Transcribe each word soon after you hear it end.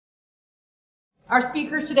Our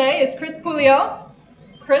speaker today is Chris Pouliot.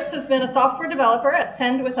 Chris has been a software developer at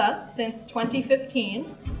Send with us since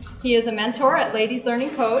 2015. He is a mentor at Ladies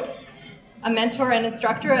Learning Code, a mentor and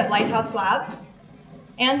instructor at Lighthouse Labs,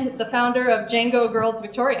 and the founder of Django Girls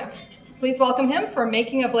Victoria. Please welcome him for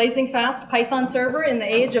making a blazing fast Python server in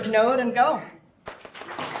the age of Node and Go.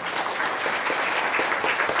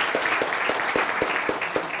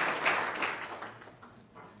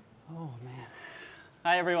 Oh, man.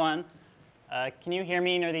 Hi, everyone. Can you hear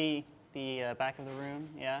me near the back of the room?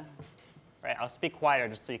 Yeah? Right, I'll speak quieter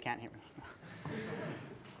just so you can't hear me.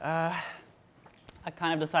 I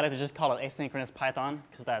kind of decided to just call it asynchronous Python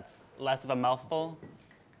because that's less of a mouthful.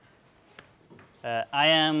 I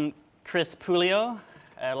am Chris Pouliot.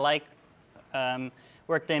 Like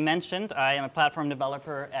Workday mentioned, I am a platform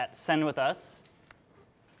developer at Send with us.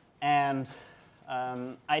 And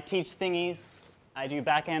I teach thingies. I do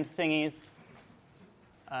back-end thingies.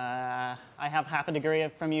 I have half a degree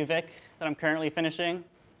from UVic that I'm currently finishing.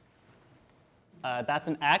 That's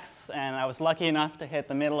an X, and I was lucky enough to hit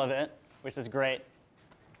the middle of it, which is great.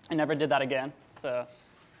 I never did that again. So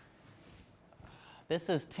this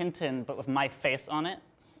is Tintin, but with my face on it.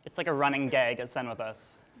 It's like a running gag at Send with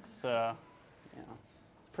us. So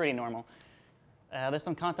it's pretty normal. There's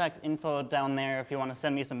some contact info down there if you want to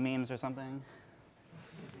send me some memes or something.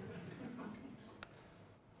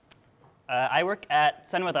 I work at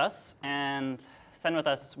Send with us, and Send with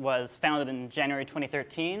us was founded in January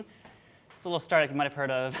 2013. It's a little startup you might have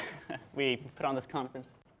heard of. We put on this conference.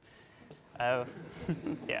 Yeah,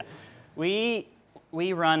 we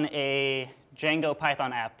run a Django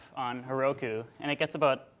Python app on Heroku, and it gets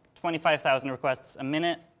about 25,000 requests a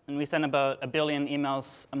minute, and we send about 1 billion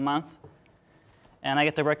emails a month. And I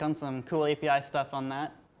get to work on some cool API stuff on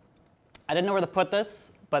that. I didn't know where to put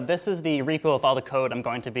this, but this is the repo of all the code I'm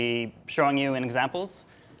going to be showing you in examples.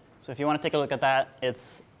 So if you want to take a look at that,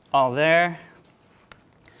 it's all there.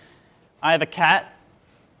 I have a cat.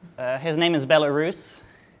 His name is Belarus,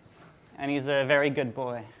 and he's a very good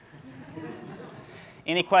boy.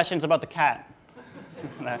 Any questions about the cat?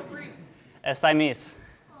 No. Siamese.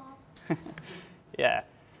 Yeah.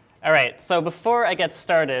 All right, so before I get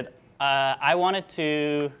started, I wanted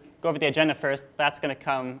to go over the agenda first. That's going to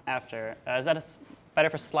come after. Is that better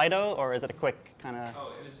for Slido, or is it a quick kind of?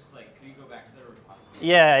 Oh, it was just like, could you go back to the repository?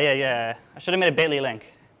 Yeah. I should have made a bit.ly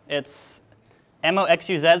link. It's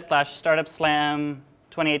moxuz/startup/slam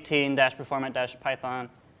 2018-performant-python.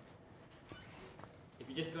 If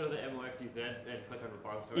you just go to the moxuz and click on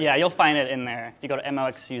repository. Yeah, you'll find it in there if you go to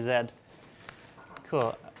moxuz.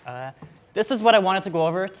 Cool. This is what I wanted to go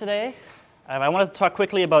over today. I wanted to talk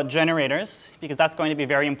quickly about generators, because that's going to be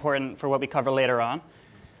very important for what we cover later on.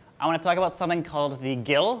 I want to talk about something called the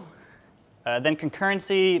GIL, then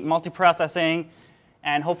concurrency, multiprocessing,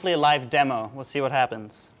 and hopefully a live demo. We'll see what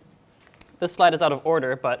happens. This slide is out of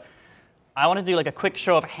order, but I want to do like a quick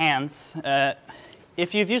show of hands.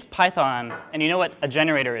 If you've used Python and you know what a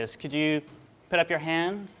generator is, could you put up your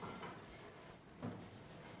hand?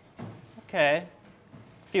 OK. A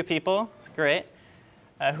few people. That's great.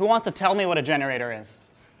 Who wants to tell me what a generator is?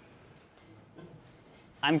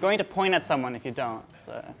 I'm going to point at someone if you don't.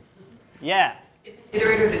 So. Yeah? It's an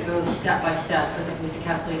iterator that goes step by step as opposed to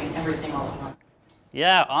calculating everything all at once.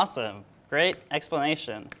 Yeah, awesome. Great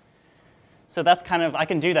explanation. So that's kind of, I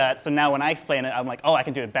can do that. So now when I explain it, I'm like, oh, I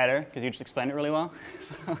can do it better, because you just explained it really well.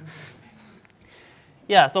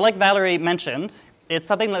 Yeah, so like Valerie mentioned, it's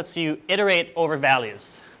something that lets you iterate over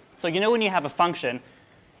values. So you know when you have a function,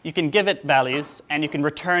 you can give it values, and you can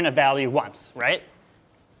return a value once, right?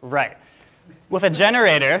 Right. With a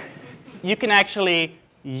generator, you can actually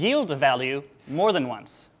yield a value more than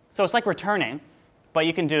once. So it's like returning, but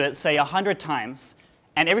you can do it, say, 100 times.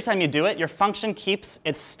 And every time you do it, your function keeps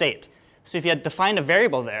its state. So if you had defined a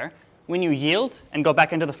variable there, when you yield and go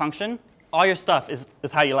back into the function, all your stuff is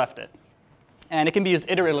how you left it. And it can be used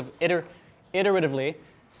iteratively.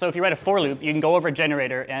 So if you write a for loop, you can go over a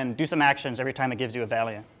generator and do some actions every time it gives you a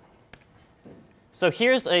value. So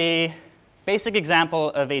here's a basic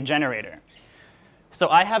example of a generator. So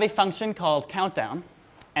I have a function called countdown,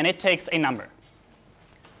 and it takes a number.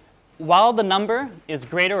 While the number is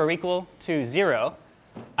greater or equal to 0,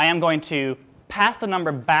 I am going to pass the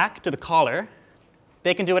number back to the caller.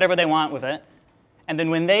 They can do whatever they want with it. And then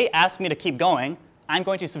when they ask me to keep going, I'm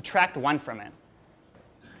going to subtract 1 from it.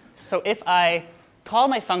 So if I call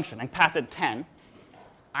my function and pass it 10,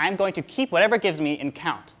 I'm going to keep whatever it gives me in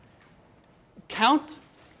count. Count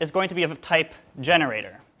is going to be of type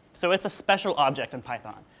generator. So it's a special object in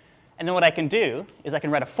Python. And then what I can do is I can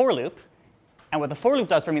write a for loop. And what the for loop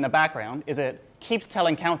does for me in the background is it keeps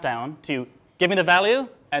telling countdown to give me the value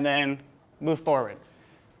and then move forward.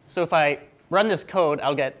 So if I run this code,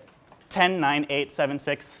 I'll get 10, 9, 8, 7,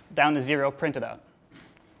 6, down to 0 printed out.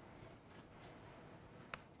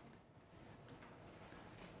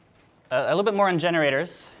 A little bit more on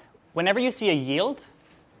generators. Whenever you see a yield,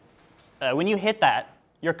 when you hit that,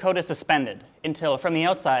 your code is suspended until, from the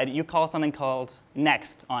outside, you call something called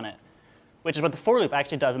next on it, which is what the for loop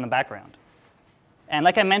actually does in the background. And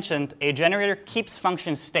like I mentioned, a generator keeps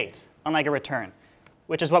function state, unlike a return,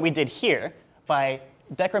 which is what we did here by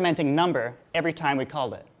decrementing number every time we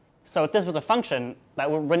called it. So if this was a function,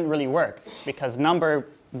 that wouldn't really work, because number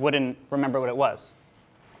wouldn't remember what it was.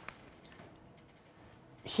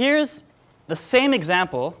 Here's the same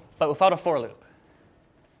example, but without a for loop.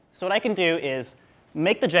 So what I can do is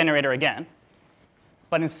make the generator again,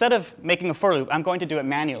 but instead of making a for loop, I'm going to do it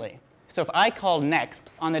manually. So if I call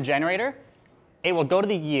next on the generator, it will go to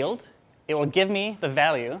the yield, it will give me the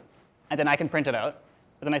value, and then I can print it out.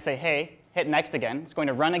 But then I say, hey, hit next again. It's going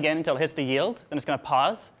to run again until it hits the yield, then it's going to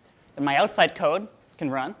pause, and my outside code can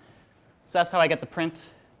run. So that's how I get the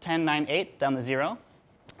print 10, 9, 8 down to 0.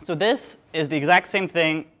 So this is the exact same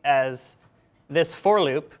thing as this for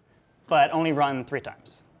loop, but only run 3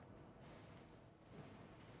 times.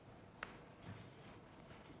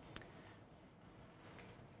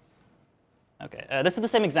 OK, this is the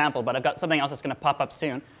same example, but I've got something else that's going to pop up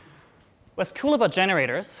soon. What's cool about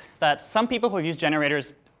generators that some people who use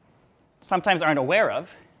generators sometimes aren't aware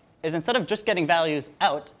of is instead of just getting values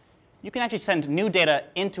out, you can actually send new data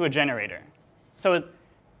into a generator. So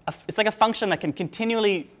it's like a function that can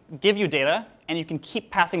continually give you data, and you can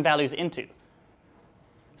keep passing values into.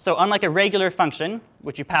 So unlike a regular function,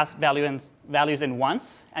 which you pass values in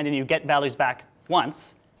once, and then you get values back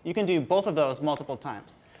once, you can do both of those multiple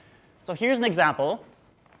times. So here's an example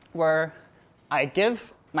where I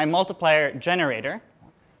give my multiplier generator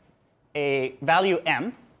a value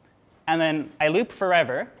m, and then I loop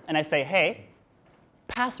forever, and I say, hey,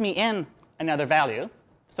 pass me in another value.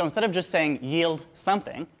 So instead of just saying yield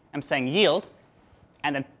something, I'm saying yield,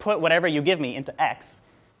 and then put whatever you give me into x,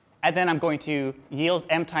 and then I'm going to yield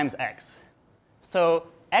m times x. So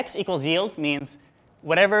x equals yield means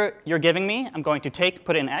whatever you're giving me, I'm going to take,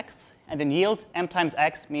 put in x, and then yield m times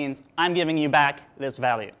x means I'm giving you back this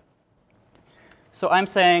value. So I'm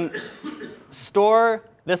saying store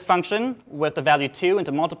this function with the value 2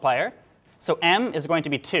 into multiplier. So m is going to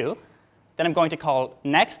be 2. Then I'm going to call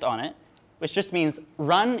next on it, which just means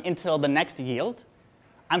run until the next yield.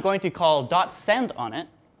 I'm going to call .send on it.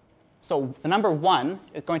 So the number 1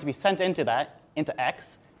 is going to be sent into that, into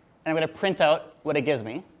x. And I'm going to print out what it gives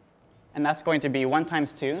me. And that's going to be 1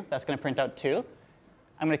 times 2. That's going to print out 2.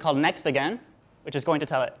 I'm going to call next again, which is going to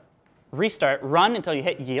tell it restart, run until you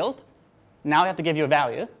hit yield. Now I have to give you a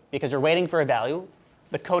value, because you're waiting for a value.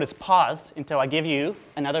 The code is paused until I give you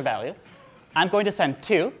another value. I'm going to send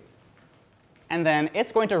 2. And then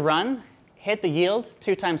it's going to run, hit the yield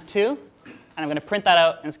 2 times 2. And I'm going to print that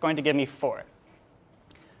out, and it's going to give me 4.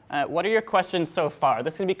 What are your questions so far?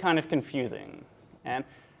 This is going to be kind of confusing. And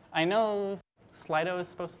I know Slido is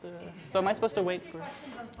supposed to. So am I supposed to wait for?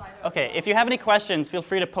 OK, if you have any questions, feel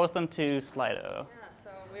free to post them to Slido. Yeah, so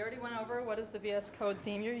we already went over what is the VS Code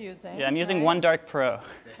theme you're using. Yeah, I'm using right? OneDark Pro.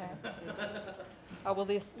 OK. Oh, will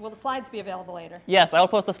the slides be available later? Yes, I'll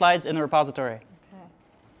post the slides in the repository. OK.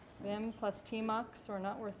 Vim plus tmux, or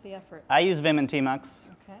not worth the effort? I use Vim and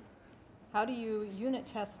tmux. OK. How do you unit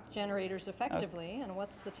test generators effectively, and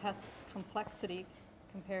what's the test's complexity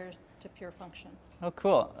compared to pure function? Oh,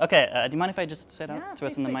 cool. OK, do you mind if I just sit out Yeah, so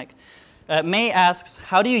it's please, in the please. mic? May asks,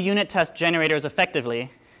 how do you unit test generators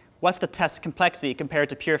effectively? What's the test complexity compared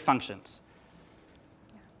to pure functions?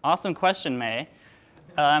 Awesome question, May.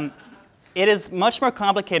 It is much more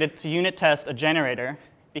complicated to unit test a generator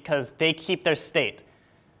because they keep their state.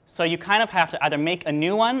 So you kind of have to either make a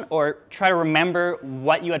new one or try to remember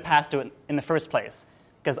what you had passed to it in the first place.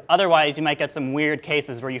 Because otherwise, you might get some weird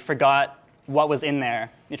cases where you forgot what was in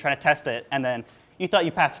there. You're trying to test it, and then you thought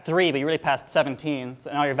you passed 3, but you really passed 17,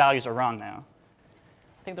 so all your values are wrong now.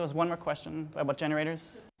 I think there was one more question about generators.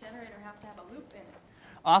 Does the generator have to have a loop in it?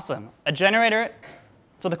 Awesome. A generator,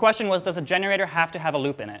 so the question was, does a generator have to have a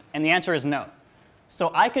loop in it? And the answer is no.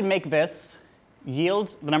 So I could make this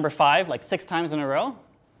yield the number 5 like 6 times in a row,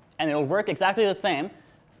 and it will work exactly the same.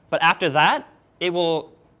 But after that, it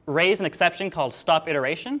will raise an exception called stop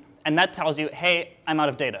iteration, and that tells you, hey, I'm out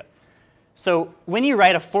of data. So when you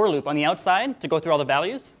write a for loop on the outside to go through all the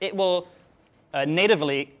values, it will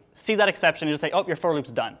natively see that exception and just say, oh, your for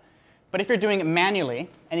loop's done. But if you're doing it manually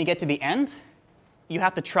and you get to the end, you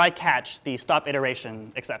have to try catch the stop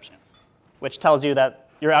iteration exception, which tells you that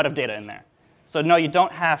you're out of data in there. So no, you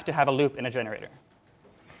don't have to have a loop in a generator.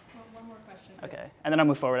 Well, one more question. Okay, and then I'll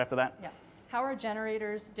move forward after that. Yeah. How are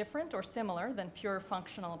generators different or similar than pure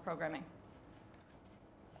functional programming?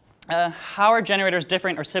 How are generators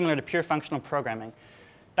different or similar to pure functional programming?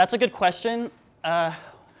 That's a good question. I'm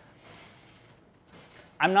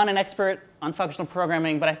not an expert on functional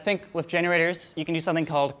programming, but I think with generators, you can do something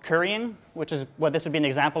called currying, which is what this would be an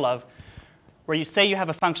example of, where you say you have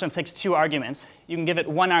a function that takes 2 arguments. You can give it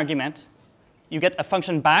 1 argument. You get a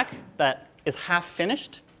function back that is half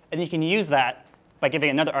finished, and you can use that by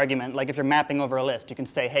giving another argument. Like if you're mapping over a list, you can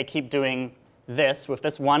say, hey, keep doing this with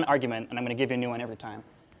this 1 argument, and I'm going to give you a new one every time.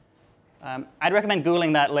 I'd recommend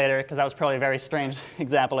Googling that later, because that was probably a very strange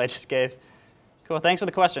example I just gave. Cool, thanks for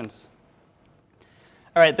the questions.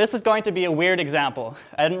 All right, this is going to be a weird example.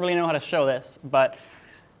 I didn't really know how to show this, but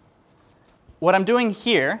what I'm doing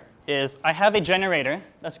here is I have a generator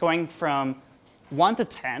that's going from 1 to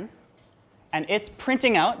 10, and it's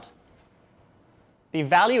printing out the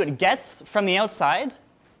value it gets from the outside,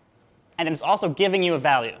 and it's also giving you a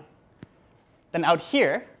value. Then out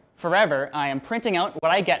here, forever, I am printing out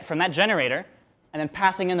what I get from that generator and then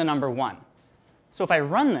passing in the number 1. So if I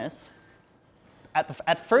run this,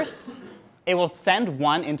 at first, it will send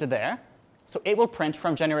 1 into there. So it will print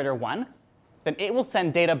from generator 1. Then it will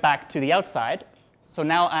send data back to the outside. So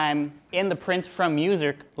now I'm in the print from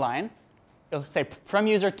user line. It'll say from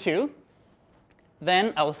user 2.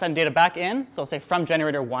 Then I will send data back in. So I'll say from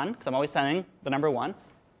generator 1, because I'm always sending the number 1.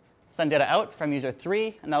 Send data out from user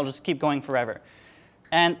 3, and that'll just keep going forever.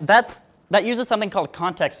 And that uses something called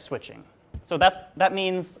context switching. So that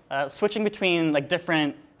means switching between like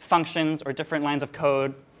different functions or different lines of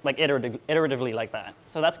code, like iteratively like that.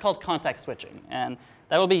 So that's called context switching, and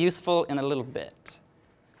that will be useful in a little bit.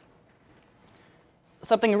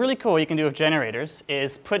 Something really cool you can do with generators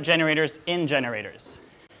is put generators in generators.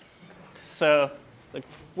 So, like,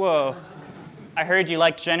 whoa, I heard you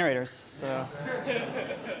liked generators, so.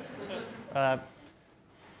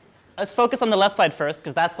 Let's focus on the left side first,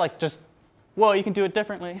 because that's like just, whoa, you can do it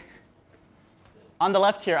differently. On the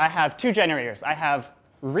left here, I have 2 generators. I have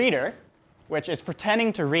reader, which is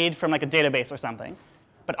pretending to read from like a database or something.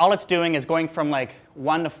 But all it's doing is going from like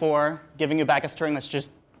 1 to 4, giving you back a string that's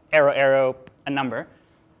just arrow, arrow, a number.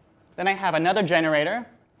 Then I have another generator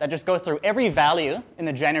that just goes through every value in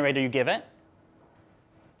the generator you give it.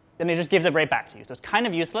 Then it just gives it right back to you. So it's kind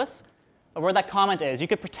of useless. But where that comment is, you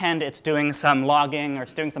could pretend it's doing some logging or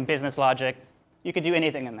it's doing some business logic. You could do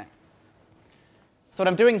anything in there. So what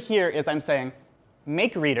I'm doing here is I'm saying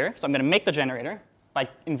make reader. So I'm going to make the generator by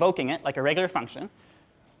invoking it like a regular function.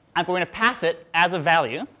 I'm going to pass it as a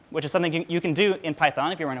value, which is something you can do in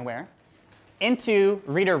Python if you're unaware, into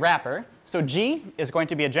reader wrapper. So G is going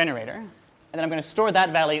to be a generator. And then I'm going to store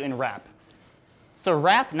that value in wrap. So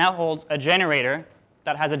wrap now holds a generator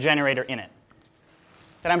that has a generator in it.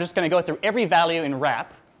 Then I'm just going to go through every value in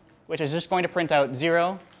wrap, which is just going to print out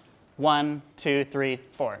 0, 1, 2, 3,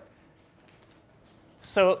 4.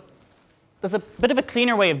 So there's a bit of a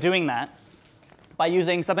cleaner way of doing that by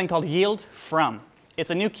using something called yield from.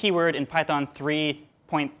 It's a new keyword in Python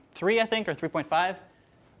 3.3, I think, or 3.5.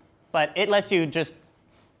 But it lets you just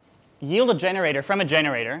yield a generator from a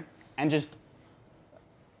generator and just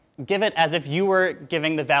give it as if you were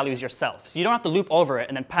giving the values yourself. So you don't have to loop over it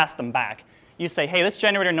and then pass them back. You say, hey, this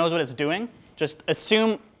generator knows what it's doing. Just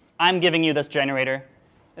assume I'm giving you this generator.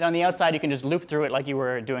 And on the outside, you can just loop through it like you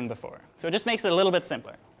were doing before. So it just makes it a little bit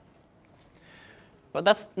simpler. But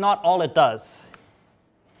that's not all it does.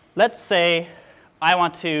 Let's say I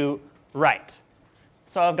want to write.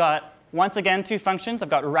 So I've got, once again, 2 functions. I've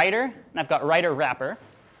got writer, and I've got writer wrapper.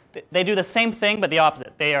 They do the same thing, but the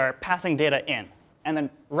opposite. They are passing data in. And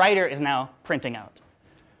then writer is now printing out.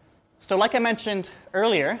 So like I mentioned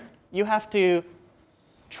earlier, you have to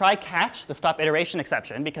try catch the stop iteration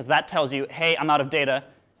exception, because that tells you, hey, I'm out of data.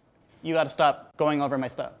 You got to stop going over my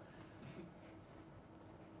stuff.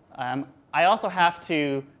 I also have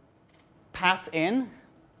to pass in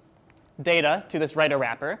data to this writer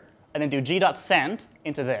wrapper, and then do g.send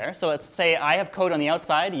into there. So let's say I have code on the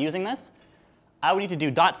outside using this. I would need to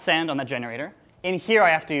do .send on that generator. In here, I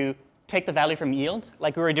have to take the value from yield,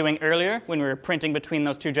 like we were doing earlier when we were printing between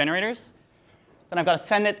those 2 generators. Then I've got to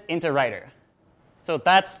send it into writer. So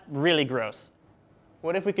that's really gross.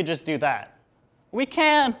 What if we could just do that? We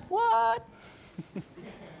can. What?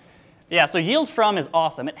 Yeah, so yield from is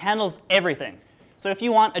awesome. It handles everything. So if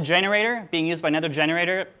you want a generator being used by another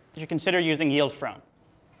generator, you should consider using yield from.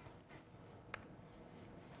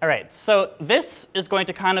 All right, so this is going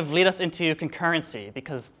to kind of lead us into concurrency,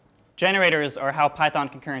 because generators are how Python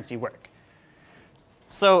concurrency work.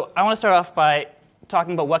 So I want to start off by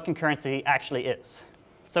talking about what concurrency actually is.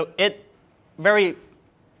 So it very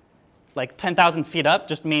like 10,000 feet up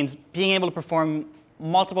just means being able to perform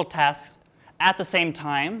multiple tasks at the same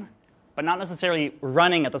time, but not necessarily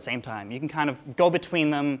running at the same time. You can kind of go between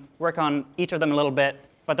them, work on each of them a little bit,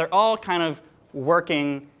 but they're all kind of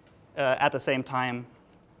working at the same time.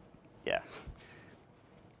 Yeah.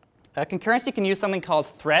 Concurrency can use something called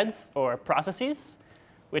threads or processes,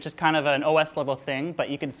 which is kind of an OS level thing, but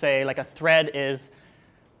you could say like a thread is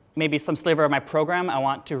maybe some sliver of my program I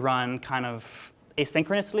want to run kind of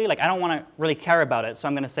asynchronously. Like I don't want to really care about it, so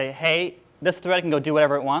I'm going to say, hey, this thread can go do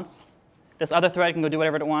whatever it wants. This other thread can go do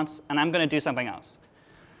whatever it wants, and I'm going to do something else.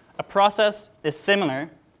 A process is similar,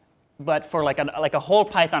 but for like a whole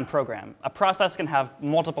Python program. A process can have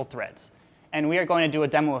multiple threads, and we are going to do a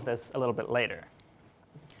demo of this a little bit later.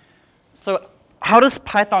 So how does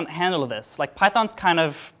Python handle this? Like Python's kind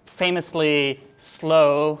of famously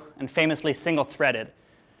slow and famously single-threaded,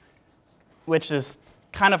 which is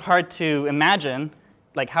kind of hard to imagine.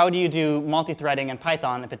 Like how do you do multi-threading in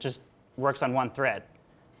Python if it just works on one thread?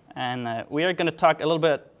 And we are going to talk a little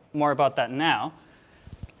bit more about that now.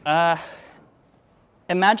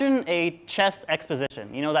 Imagine a chess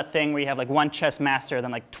exposition. You know that thing where you have like one chess master,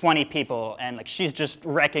 then like 20 people, and like she's just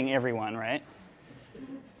wrecking everyone, right?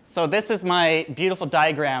 So this is my beautiful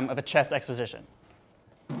diagram of a chess exposition.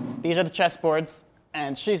 These are the chessboards,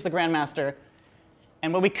 and she's the grandmaster.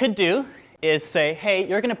 And what we could do is say, hey,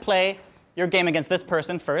 you're going to play your game against this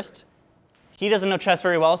person first. He doesn't know chess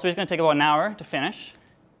very well, so he's going to take about an hour to finish.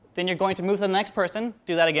 Then you're going to move to the next person,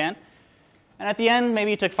 do that again. And at the end,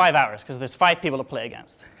 maybe you took 5 hours, because there's 5 people to play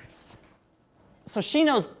against. So she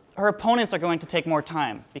knows her opponents are going to take more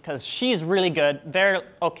time, because she's really good, they're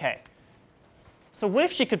OK. So what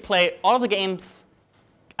if she could play all of the games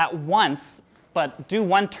at once, but do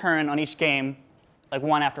one turn on each game, like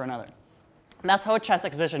one after another? And that's how a chess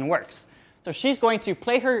exposition works. So she's going to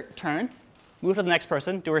play her turn, move to the next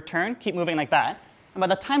person, do her turn, keep moving like that. And by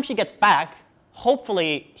the time she gets back,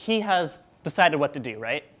 hopefully he has decided what to do,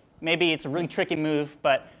 right? Maybe it's a really tricky move,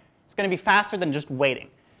 but it's going to be faster than just waiting.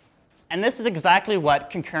 And this is exactly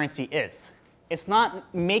what concurrency is. It's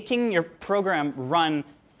not making your program run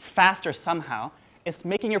faster somehow. It's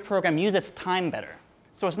making your program use its time better.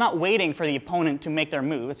 So it's not waiting for the opponent to make their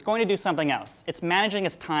move. It's going to do something else. It's managing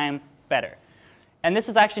its time better. And this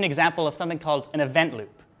is actually an example of something called an event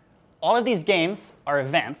loop. All of these games are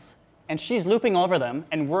events, and she's looping over them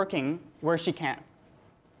and working where she can.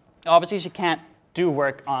 Obviously, she can't do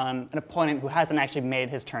work on an opponent who hasn't actually made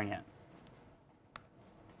his turn yet.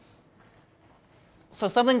 So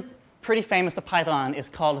something pretty famous to Python is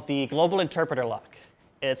called the global interpreter lock.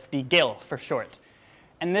 It's the GIL for short.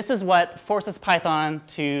 And this is what forces Python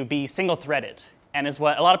to be single-threaded, and is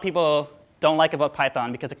what a lot of people don't like about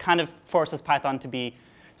Python, because it kind of forces Python to be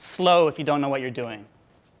slow if you don't know what you're doing.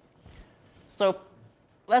 So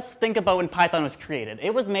let's think about when Python was created.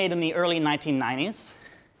 It was made in the early 1990s.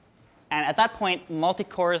 And at that point,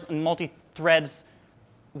 multi-cores and multi-threads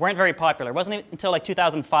weren't very popular. It wasn't until like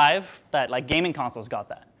 2005 that like gaming consoles got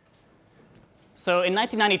that. So in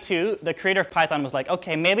 1992, the creator of Python was like,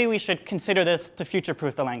 OK, maybe we should consider this to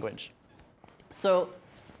future-proof the language. So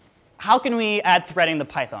how can we add threading to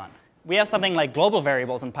Python? We have something like global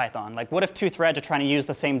variables in Python. Like, what if 2 threads are trying to use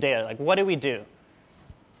the same data? Like, what do we do?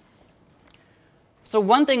 So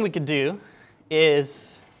one thing we could do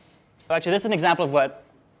is, actually, this is an example of what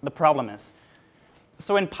the problem is.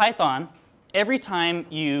 So in Python, every time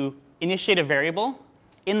you initiate a variable,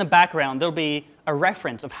 in the background, there'll be a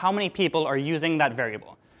reference of how many people are using that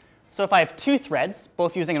variable. So if I have 2 threads,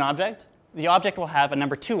 both using an object, the object will have a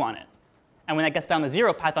number 2 on it. And when that gets down to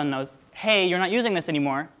 0, Python knows, hey, you're not using this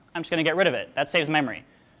anymore. I'm just going to get rid of it. That saves memory.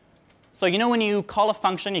 So you know when you call a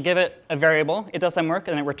function, you give it a variable, it does some work,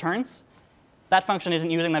 and it returns? That function isn't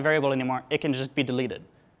using that variable anymore. It can just be deleted.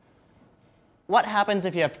 What happens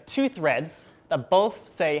if you have 2 threads that both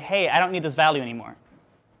say, hey, I don't need this value anymore?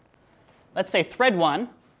 Let's say thread 1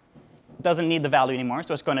 doesn't need the value anymore,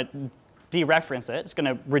 so it's going to dereference it. It's going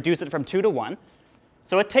to reduce it from 2 to 1.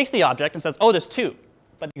 So it takes the object and says, oh, there's 2.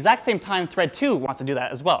 But at the exact same time, thread 2 wants to do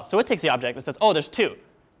that as well. So it takes the object and says, oh, there's 2.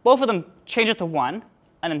 Both of them change it to 1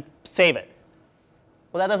 and then save it.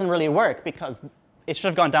 Well, that doesn't really work, because it should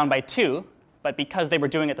have gone down by 2. But because they were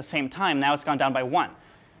doing it at the same time, now it's gone down by 1.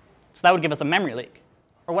 So that would give us a memory leak.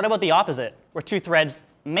 Or what about the opposite, where 2 threads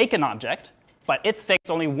make an object, but it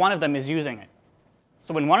thinks only one of them is using it?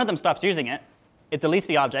 So when one of them stops using it, it deletes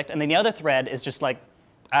the object, and then the other thread is just like,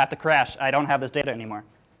 I have to crash. I don't have this data anymore.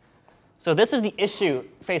 So this is the issue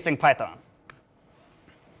facing Python.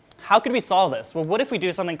 How could we solve this? Well, what if we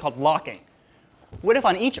do something called locking? What if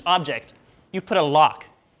on each object you put a lock?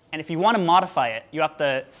 And if you want to modify it, you have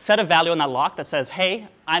to set a value on that lock that says, hey,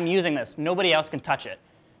 I'm using this. Nobody else can touch it.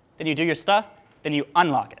 Then you do your stuff. Then you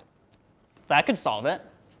unlock it. That could solve it.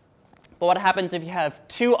 But what happens if you have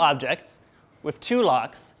two objects with two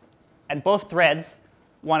locks, and both threads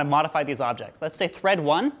want to modify these objects? Let's say thread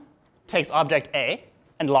 1 takes object A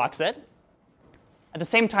and locks it. At the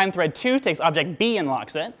same time, thread 2 takes object B and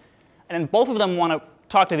locks it. And then both of them want to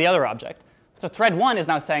talk to the other object. So thread 1 is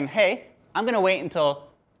now saying, hey, I'm going to wait until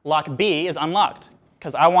lock B is unlocked,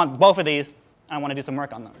 because I want both of these, and I want to do some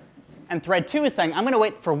work on them. And thread 2 is saying, I'm going to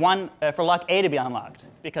wait for lock A to be unlocked,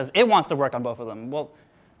 because it wants to work on both of them. Well,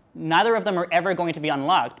 neither of them are ever going to be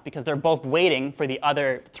unlocked, because they're both waiting for the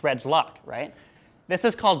other thread's lock, right? This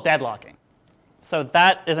is called deadlocking. So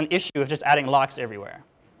that is an issue of just adding locks everywhere.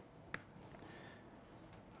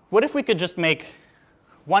 What if we could just make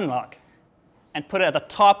one lock and put it at the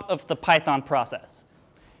top of the Python process?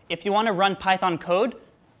 If you want to run Python code,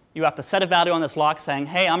 you have to set a value on this lock saying,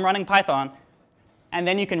 hey, I'm running Python, and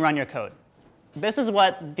then you can run your code. This is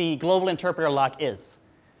what the global interpreter lock is.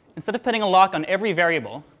 Instead of putting a lock on every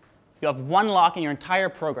variable, you have one lock in your entire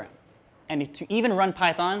program. And to even run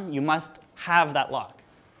Python, you must have that lock.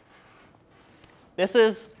 This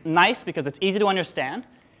is nice because it's easy to understand,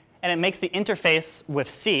 and it makes the interface with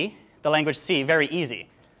C, the language C, very easy.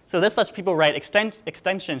 So this lets people write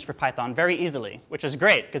extensions for Python very easily, which is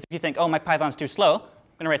great, because if you think, oh, my Python's too slow,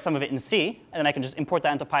 I'm going to write some of it in C, and then I can just import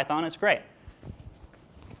that into Python. It's great.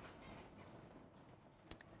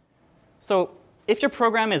 So if your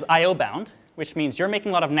program is I/O bound, which means you're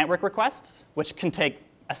making a lot of network requests, which can take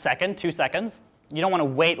a second, 2 seconds, you don't want to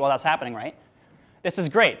wait while that's happening, right? This is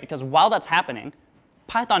great, because while that's happening,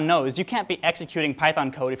 Python knows you can't be executing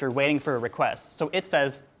Python code if you're waiting for a request. So it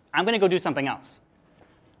says, I'm going to go do something else.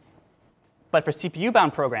 But for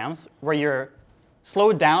CPU-bound programs, where you're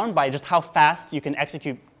slowed down by just how fast you can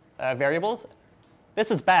execute variables,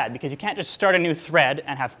 this is bad, because you can't just start a new thread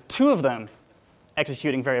and have 2 of them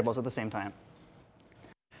executing variables at the same time.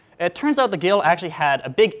 It turns out the GIL actually had a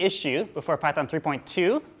big issue before Python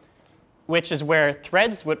 3.2, which is where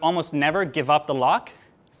threads would almost never give up the lock.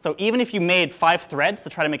 So even if you made 5 threads to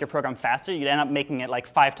try to make your program faster, you'd end up making it like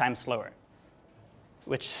 5 times slower,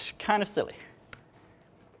 which is kind of silly.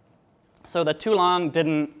 So the too long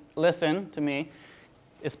didn't listen to me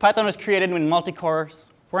is Python was created when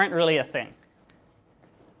multi-cores weren't really a thing.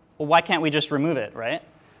 Well, why can't we just remove it, right?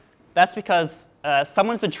 That's because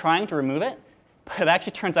someone's been trying to remove it, but it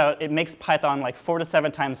actually turns out it makes Python like 4 to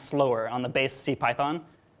 7 times slower on the base C Python.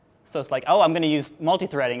 So it's like, oh, I'm going to use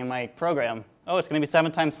multi-threading in my program. Oh, it's going to be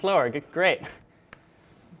 7 times slower. Great.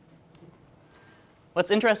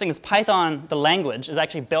 What's interesting is Python, the language, is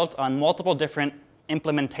actually built on multiple different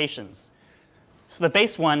implementations. So the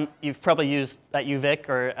base one you've probably used at UVic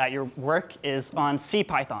or at your work is on C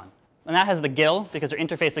Python. And that has the GIL because they're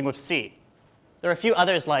interfacing with C. There are a few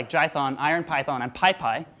others like Jython, IronPython, and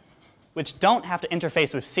PyPy, which don't have to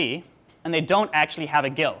interface with C, and they don't actually have a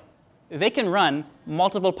GIL. They can run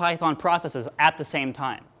multiple Python processes at the same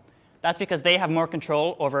time. That's because they have more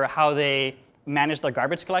control over how they manage their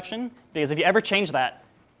garbage collection. Because if you ever change that,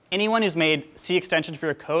 anyone who's made C extensions for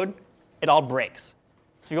your code, it all breaks.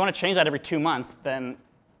 So if you want to change that every 2 months, then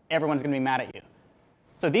everyone's going to be mad at you.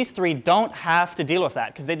 So these 3 don't have to deal with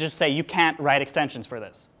that, because they just say you can't write extensions for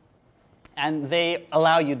this. And they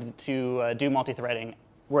allow you to do multi-threading,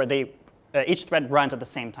 where each thread runs at the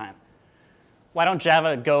same time. Why don't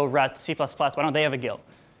Java, Go, Rust, C++, why don't they have a GIL?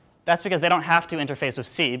 That's because they don't have to interface with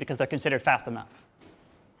C, because they're considered fast enough.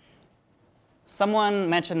 Someone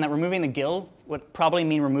mentioned that removing the GIL would probably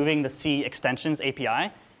mean removing the C extensions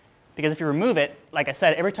API. Because if you remove it, like I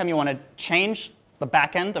said, every time you want to change the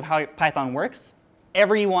backend of how Python works,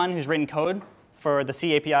 everyone who's written code for the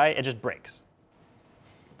C API, it just breaks.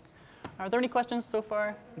 Are there any questions so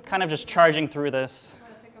far? I'm kind of just charging through this. I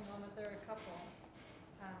want to take a moment. There are a couple.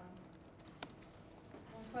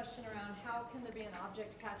 One question around how can there be an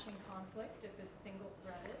object catching conflict if it's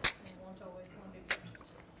single-threaded and won't always one be first?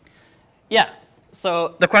 Yeah.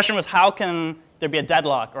 So the question was, how can there be a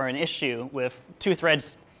deadlock or an issue with 2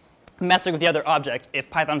 threads messing with the other object if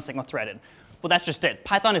Python is single-threaded? Well, that's just it.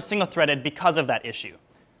 Python is single-threaded because of that issue.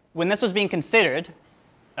 When this was being considered,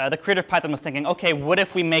 the creator of Python was thinking, OK, what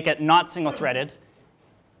if we make it not single-threaded?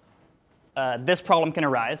 This problem can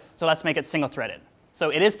arise, so let's make it single-threaded. So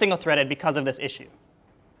it is single-threaded because of this issue.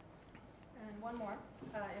 And one more.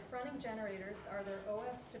 If running generators, are there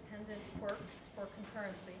OS-dependent quirks for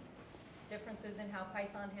concurrency? Differences in how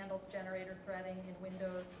Python handles generator threading in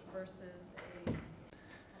Windows versus a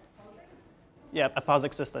POSIX? Yeah, a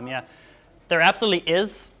POSIX system, yeah. There absolutely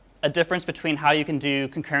is a difference between how you can do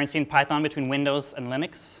concurrency in Python between Windows and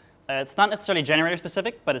Linux. It's not necessarily generator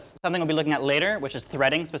specific, but it's something we'll be looking at later, which is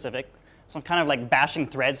threading specific. So I'm kind of like bashing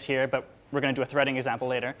threads here, but we're going to do a threading example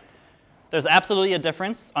later. There's absolutely a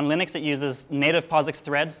difference. On Linux, it uses native POSIX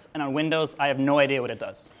threads, and on Windows, I have no idea what it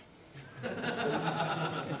does.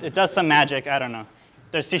 It does some magic, I don't know.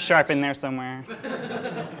 There's C# in there somewhere.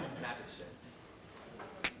 Magic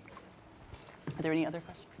shit. Are there any other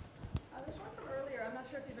questions? There's one from earlier. I'm not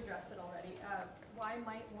sure if you've addressed it already. Why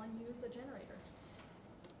might one use a generator?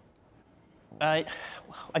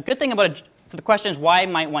 A good thing about so the question is, why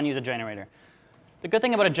might one use a generator? The good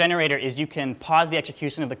thing about a generator is you can pause the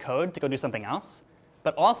execution of the code to go do something else.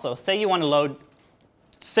 But also, say you want to load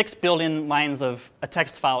 6 billion lines of a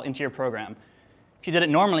text file into your program. If you did it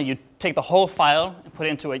normally, you'd take the whole file and put it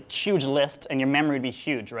into a huge list, and your memory would be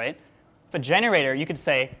huge, right? With a generator, you could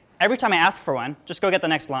say, every time I ask for one, just go get the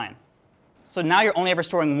next line. So now you're only ever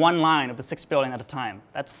storing one line of the 6 billion at a time.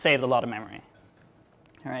 That saves a lot of memory.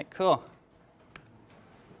 All right, cool.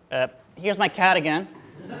 Here's my cat again.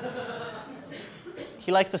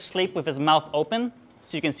 He likes to sleep with his mouth open,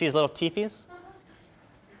 so you can see his little teethies.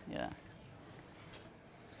 Yeah.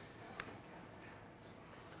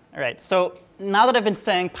 All right, so now that I've been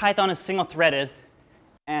saying Python is single-threaded,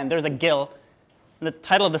 and there's a GIL, and the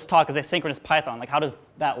title of this talk is Asynchronous Python. Like, how does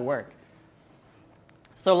that work?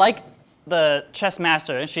 So like the chess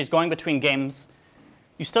master, she's going between games.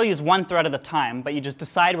 You still use one thread at a time, but you just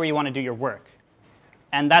decide where you want to do your work.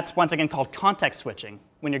 And that's, once again, called context switching,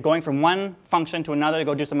 when you're going from one function to another to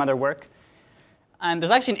go do some other work. And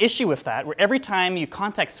there's actually an issue with that, where every time you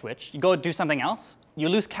context switch, you go do something else, you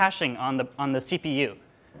lose caching on the CPU.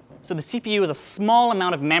 So the CPU is a small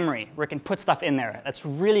amount of memory where it can put stuff in there that's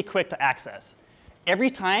really quick to access. Every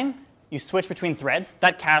time you switch between threads,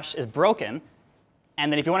 that cache is broken.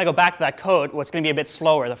 And then if you want to go back to that code, well, it's going to be a bit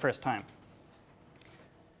slower the first time.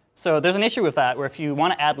 So there's an issue with that, where if you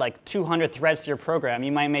want to add like 200 threads to your program,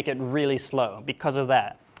 you might make it really slow because of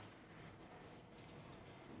that.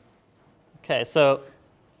 OK, so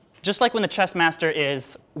just like when the chess master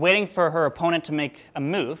is waiting for her opponent to make a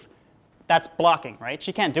move, that's blocking, right?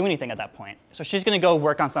 She can't do anything at that point. So she's going to go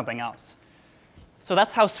work on something else. So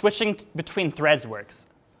that's how switching between threads works.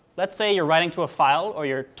 Let's say you're writing to a file, or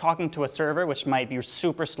you're talking to a server, which might be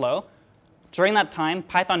super slow. During that time,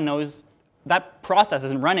 Python knows that process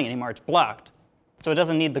isn't running anymore. It's blocked. So it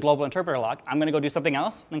doesn't need the global interpreter lock. I'm going to go do something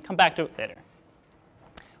else, and then come back to it later.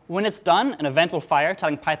 When it's done, an event will fire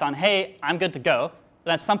telling Python, hey, I'm good to go.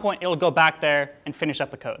 Then at some point, it'll go back there and finish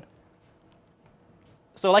up the code.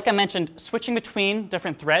 So like I mentioned, switching between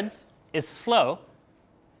different threads is slow,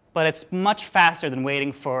 but it's much faster than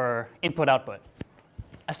waiting for input-output.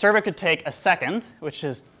 A server could take a second, which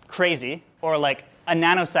is crazy, or like a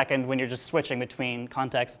nanosecond when you're just switching between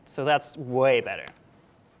contexts. So that's way better.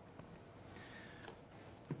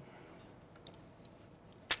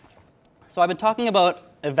 So I've been talking about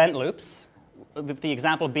event loops, with the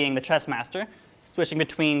example being the chess master. Switching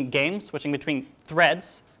between games, switching between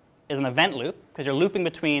threads is an event loop, because you're looping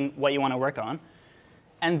between what you want to work on.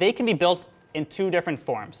 And they can be built in two different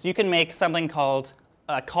forms. You can make something called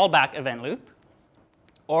a callback event loop,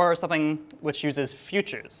 or something which uses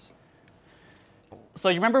futures. So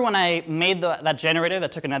you remember when I made that generator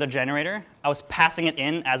that took another generator? I was passing it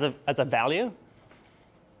in as a value.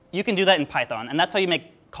 You can do that in Python, and that's how you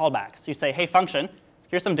make callbacks. You say, hey, function,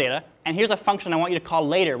 here's some data, and here's a function I want you to call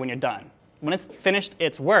later when you're done. When it's finished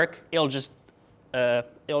its work, it'll just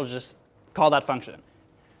call that function.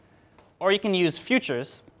 Or you can use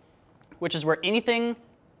futures, which is where anything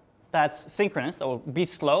that's synchronous, that will be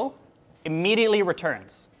slow, immediately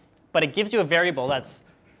returns. But it gives you a variable that's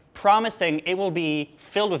promising it will be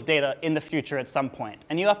filled with data in the future at some point.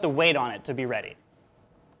 And you have to wait on it to be ready.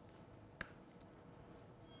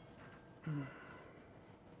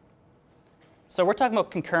 So we're talking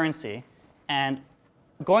about concurrency. And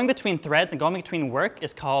going between threads and going between work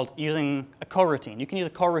is called using a coroutine. You can use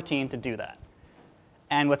a coroutine to do that.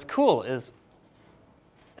 And what's cool is,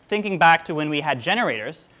 thinking back to when we had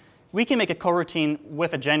generators, we can make a coroutine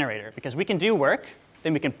with a generator, because we can do work,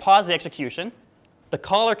 then we can pause the execution, the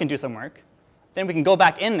caller can do some work, then we can go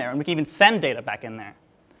back in there, and we can even send data back in there.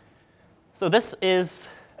 So this is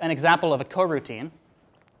an example of a coroutine.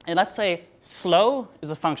 And let's say slow is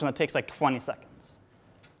a function that takes like 20 seconds.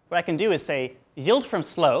 What I can do is say yield from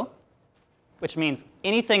slow, which means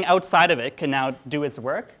anything outside of it can now do its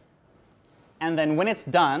work. And then when it's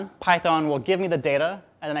done, Python will give me the data,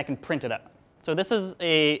 and then I can print it out. So this is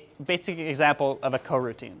a basic example of a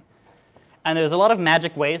coroutine. And there's a lot of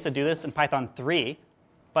magic ways to do this in Python 3.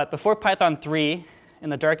 But before Python 3, in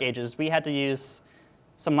the dark ages, we had to use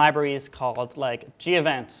some libraries called like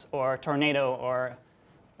gevent or tornado or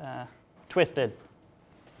twisted.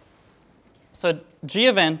 So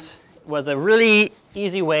gevent was a really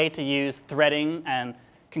easy way to use threading and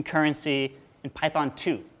concurrency in Python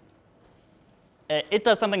 2. It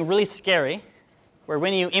does something really scary, where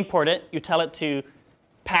when you import it, you tell it to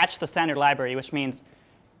patch the standard library, which means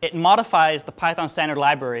it modifies the Python standard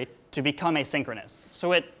library to become asynchronous.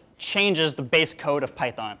 So it changes the base code of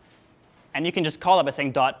Python. And you can just call it by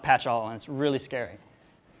saying .patch all, and it's really scary.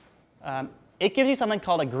 It gives you something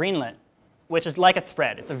called a greenlet, which is like a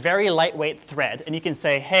thread. It's a very lightweight thread. And you can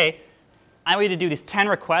say, hey, I want you to do these 10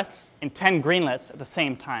 requests in 10 greenlets at the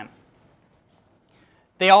same time.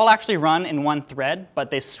 They all actually run in one thread, but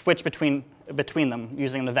they switch between them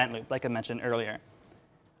using an event loop, like I mentioned earlier.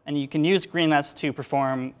 And you can use greenlets to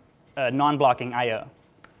perform non-blocking I/O.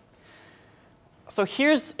 So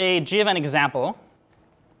here's a gevent example.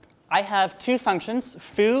 I have two functions,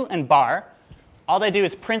 foo and bar. All they do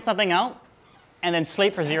is print something out and then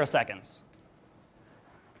sleep for 0 seconds.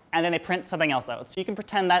 And then they print something else out. So you can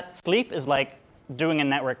pretend that sleep is like doing a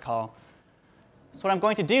network call. So what I'm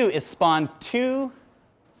going to do is spawn two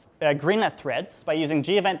greenlet threads by using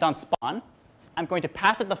gevent.spawn. I'm going to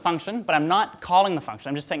pass it the function, but I'm not calling the function.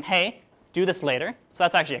 I'm just saying, hey, do this later. So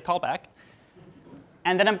that's actually a callback.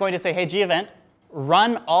 And then I'm going to say, hey, gevent,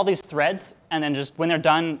 run all these threads, and then just when they're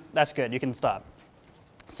done, that's good. You can stop.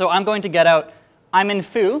 So I'm going to get out, I'm in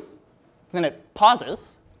foo. Then it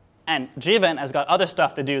pauses. And gevent has got other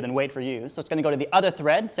stuff to do than wait for you. So it's going to go to the other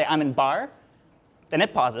thread, say I'm in bar. Then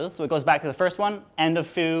it pauses. So it goes back to the first one, end of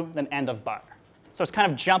foo, then end of bar. So it's kind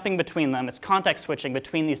of jumping between them. It's context switching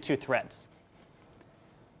between these two threads.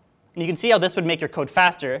 And you can see how this would make your code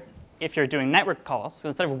faster if you're doing network calls. So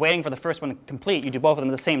instead of waiting for the first one to complete, you do both of them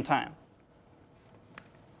at the same time.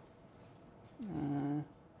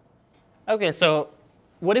 OK, so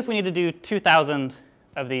what if we need to do 2,000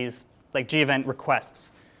 of these like gevent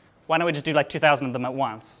requests? Why don't we just do like 2,000 of them at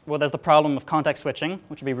once? Well, there's the problem of context switching,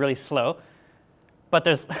 which would be really slow. But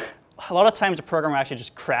there's a lot of times the program will actually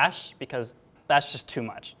just crash, because that's just too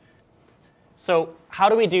much. So how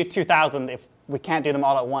do we do 2,000 if we can't do them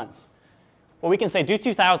all at once? Well, we can say do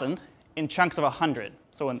 2,000 in chunks of 100.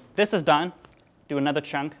 So when this is done, do another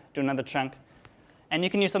chunk, do another chunk. And you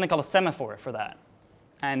can use something called a semaphore for that.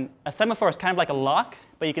 And a semaphore is kind of like a lock,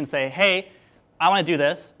 but you can say, hey, I want to do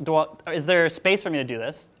this. Is there space for me to do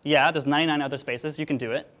this? Yeah, there's 99 other spaces. You can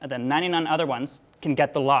do it. And then 99 other ones can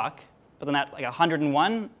get the lock. But then at like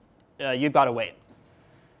 101, you've got to wait.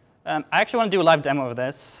 I actually want to do a live demo of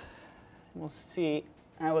this. We'll see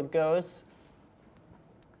how it goes.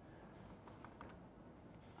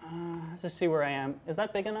 Let's just see where I am. Is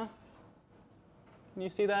that big enough? Can you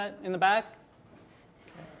see that in the back?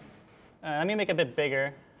 Let me make it a bit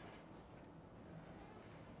bigger.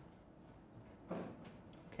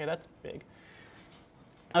 OK, that's big.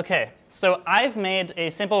 OK, so I've made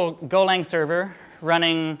a simple Golang server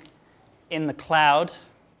running in the cloud.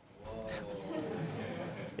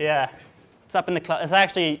 Yeah, it's up in the cloud. It's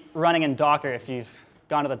actually running in Docker if you've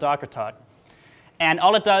gone to the Docker talk. And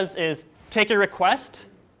all it does is take your request.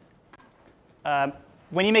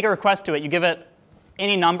 When you make a request to it, you give it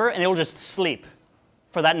any number, and it will just sleep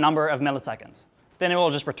for that number of milliseconds. Then it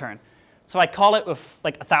will just return. So I call it with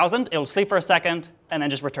like 1,000. It will sleep for a second, and then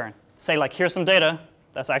just return. Say, like, here's some data.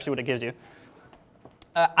 That's actually what it gives you.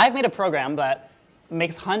 I've made a program that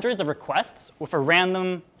makes hundreds of requests with a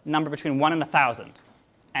random number between 1 and 1,000.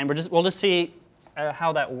 And we'll just see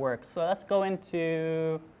how that works. So let's go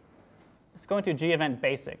into gevent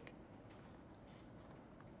basic.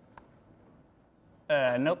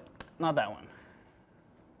 Nope, not that one.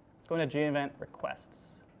 Let's go into gevent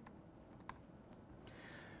requests.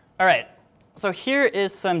 All right, so here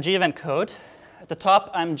is some gevent code. At the top,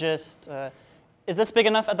 I'm just, is this big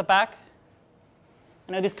enough at the back?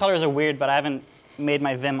 I know these colors are weird, but I haven't made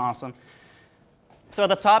my Vim awesome. So at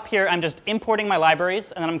the top here, I'm just importing my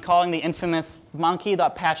libraries, and then I'm calling the infamous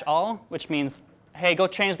monkey.patchall, which means, hey, go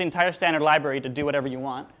change the entire standard library to do whatever you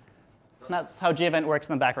want. And that's how gevent works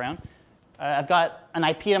in the background. I've got an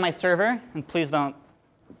IP to my server, and please don't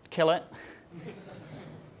kill it.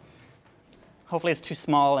 Hopefully it's too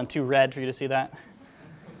small and too red for you to see that.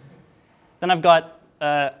 Then I've got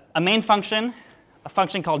a main function, a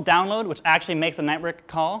function called download, which actually makes a network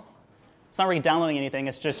call. It's not really downloading anything.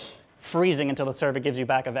 It's just freezing until the server gives you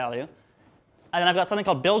back a value. And then I've got something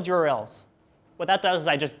called build URLs. What that does is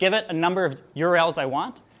I just give it a number of URLs I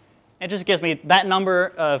want. It just gives me that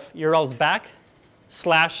number of URLs back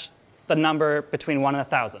slash the number between 1 and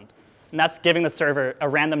 1,000. And that's giving the server a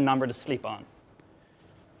random number to sleep on.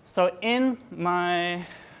 So in my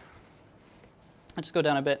I'll just go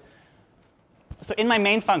down a bit. So in my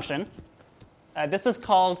main function, this is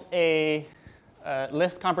called a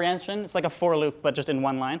list comprehension. It's like a for loop, but just in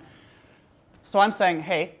one line. So I'm saying,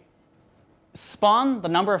 hey, spawn the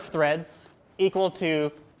number of threads equal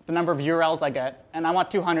to the number of URLs I get, and I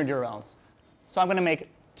want 200 URLs. So I'm going to make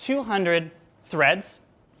 200 threads,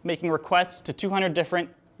 making requests to 200 different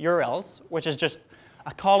URLs, which is just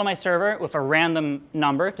a call to my server with a random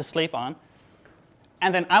number to sleep on.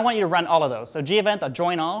 And then I want you to run all of those. So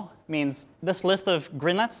gevent.joinAll means this list of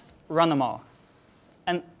grinlets, run them all.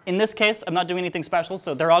 And in this case, I'm not doing anything special,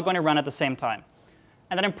 so they're all going to run at the same time.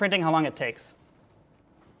 And then I'm printing how long it takes.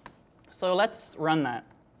 So let's run that.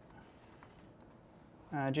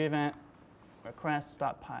 Gevent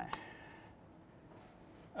requests.py.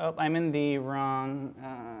 Oh, I'm in the wrong.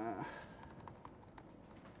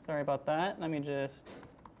 Sorry about that. Let me just.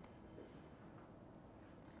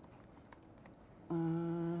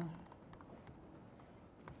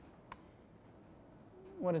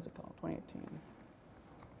 What is it called? 2018.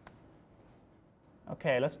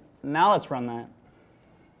 OK, now let's run that.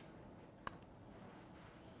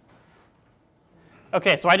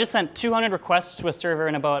 OK, so I just sent 200 requests to a server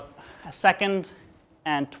in about a second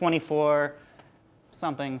and 24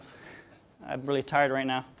 somethings. I'm really tired right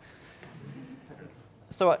now.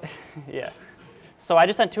 So yeah. So I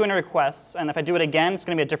just sent 200 requests, and if I do it again, it's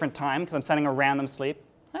going to be a different time because I'm sending a random sleep.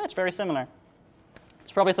 It's very similar.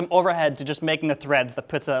 It's probably some overhead to just making the threads that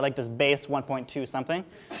puts like this base 1.2 something.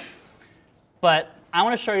 But I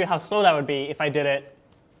want to show you how slow that would be if I did it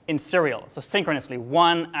in serial, so synchronously,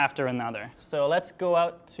 one after another. So let's go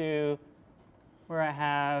out to where I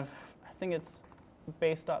have, I think it's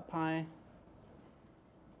base.py.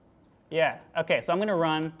 Yeah, OK, so I'm going to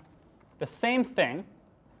run the same thing.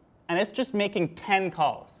 And it's just making 10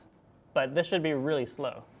 calls. But this should be really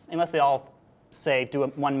slow, unless they all say do a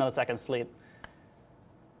 1 millisecond sleep.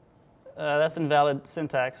 That's invalid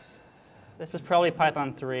syntax. This is probably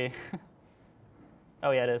Python 3.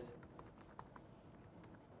 Oh, yeah, it is.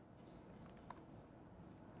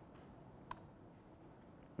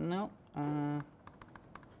 No. Do you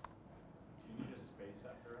need a space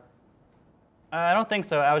after that? I don't think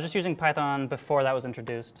so. I was just using Python before that was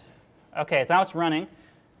introduced. OK, so now it's running.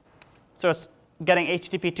 So it's getting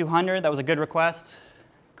HTTP 200. That was a good request.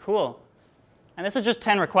 Cool. And this is just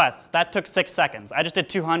 10 requests. That took 6 seconds. I just did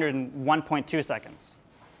 200 in 1.2 seconds.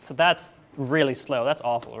 So that's really slow. That's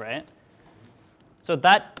awful, right? So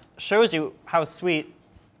that shows you how sweet,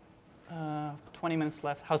 20 minutes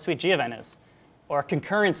left, how sweet gevent is, or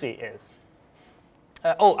concurrency is.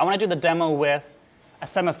 Oh, I want to do the demo with a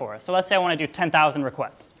semaphore. So let's say I want to do 10,000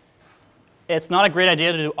 requests. It's not a great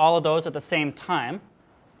idea to do all of those at the same time.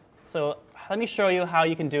 So let me show you how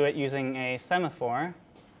you can do it using a semaphore.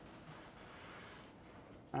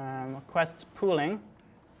 Request pooling.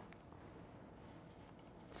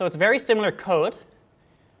 So it's very similar code.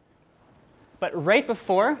 But right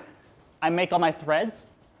before I make all my threads,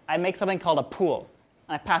 I make something called a pool.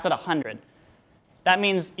 And I pass it 100. That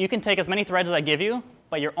means you can take as many threads as I give you,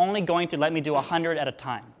 but you're only going to let me do 100 at a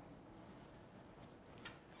time.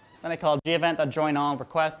 Then I call gevent.joinAll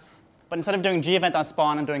requests. But instead of doing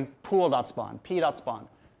gevent.spawn, I'm doing pool.spawn, p.spawn.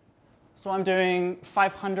 So I'm doing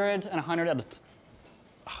 500 and 100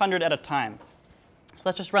 at a time. So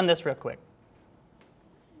let's just run this real quick,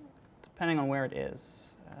 depending on where it is.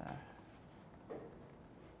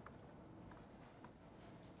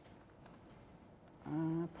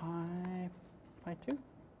 Pi 2?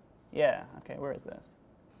 Yeah, OK, where is this?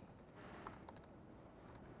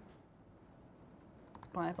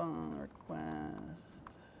 Python request,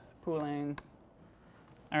 pooling.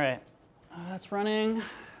 All right, that's running.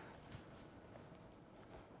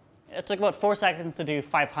 It took about 4 seconds to do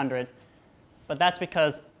 500, but that's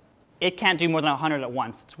because it can't do more than 100 at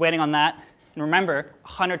once. It's waiting on that. And remember,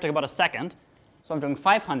 100 took about a second, so I'm doing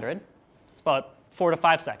 500. It's about 4 to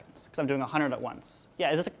 5 seconds, because I'm doing 100 at once.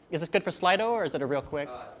 Yeah, is this good for Slido, or is it a real quick?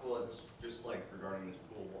 Well, it's just like regarding this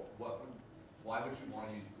pool. Why would you want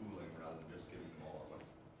to use pooling rather than just giving them all at once?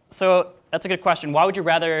 So that's a good question. Why would you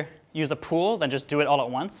rather use a pool than just do it all at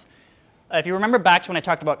once? If you remember back to when I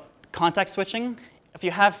talked about context switching, if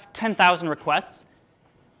you have 10,000 requests,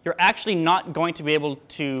 you're actually not going to be able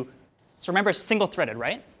to. So remember, it's single-threaded,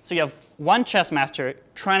 right? So you have one chess master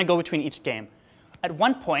trying to go between each game. At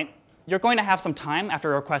one point, you're going to have some time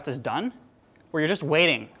after a request is done where you're just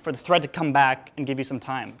waiting for the thread to come back and give you some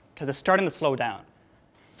time, because it's starting to slow down.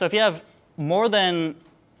 So if you have more than,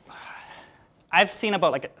 I've seen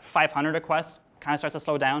about like 500 requests, kind of starts to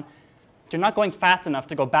slow down. You're not going fast enough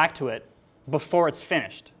to go back to it before it's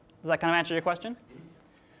finished. Does that kind of answer your question?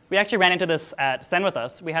 We actually ran into this at Send With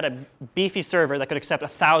Us. We had a beefy server that could accept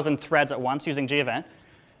 1,000 threads at once using gevent.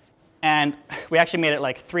 And we actually made it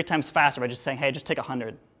like 3 times faster by just saying, hey, just take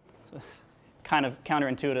 100. So it's kind of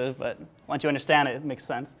counterintuitive, but once you understand it, it makes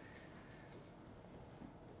sense.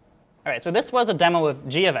 All right, so this was a demo of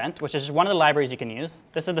gevent, which is just one of the libraries you can use.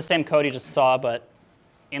 This is the same code you just saw, but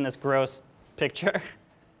in this gross picture.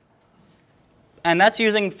 And that's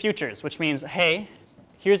using futures, which means, hey,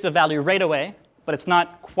 here's the value right away, but it's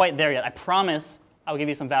not quite there yet. I promise I'll give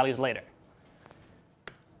you some values later.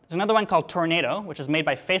 There's another one called Tornado, which is made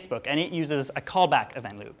by Facebook, and it uses a callback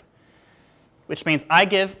event loop, which means I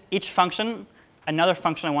give each function another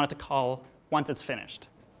function I want it to call once it's finished.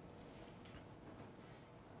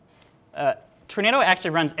 Tornado actually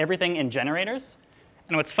runs everything in generators.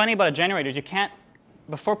 And what's funny about a generator is you can't,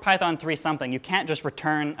 before Python 3 something, you can't just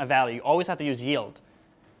return a value. You always have to use yield.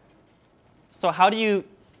 So how do you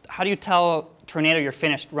tell Tornado you're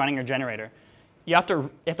finished running your generator? You have to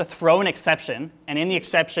throw an exception, and in the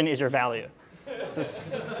exception is your value. It's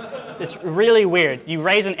really weird. You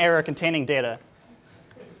raise an error containing data.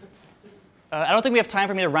 I don't think we have time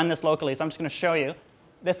for me to run this locally, so I'm just going to show you.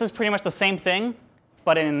 This is pretty much the same thing,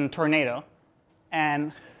 but in Tornado.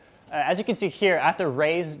 And as you can see here, I have to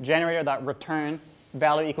raise generator.return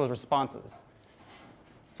value equals responses.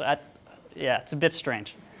 So yeah, it's a bit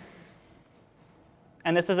strange.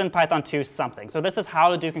 And this is in Python 2 something. So this is how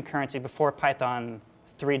to do concurrency before Python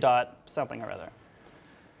 3 dot something or other.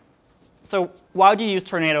 So why would you use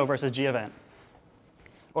Tornado versus gevent?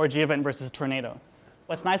 Or gevent versus Tornado?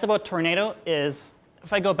 What's nice about Tornado is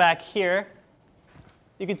if I go back here,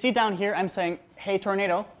 you can see down here I'm saying, hey,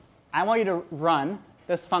 Tornado, I want you to run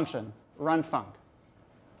this function, run func.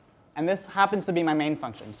 And this happens to be my main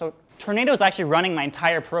function. So Tornado is actually running my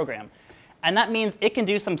entire program. And that means it can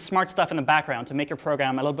do some smart stuff in the background to make your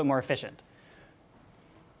program a little bit more efficient.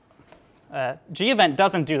 Gevent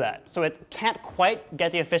doesn't do that. So it can't quite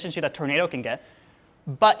get the efficiency that Tornado can get.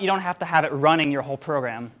 But you don't have to have it running your whole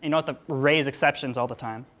program. You don't have to raise exceptions all the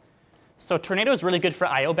time. So Tornado is really good for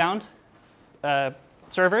I/O-bound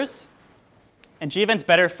servers. And gevent's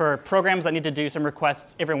better for programs that need to do some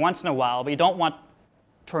requests every once in a while, but you don't want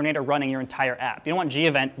Tornado running your entire app. You don't want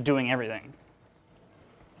gevent doing everything.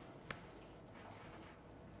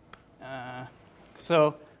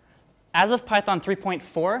 So as of Python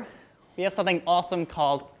 3.4, we have something awesome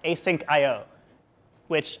called async I/O,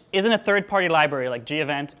 which isn't a third-party library like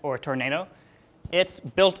gevent or Tornado. It's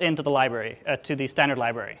built into the library, to the standard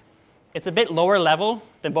library. It's a bit lower level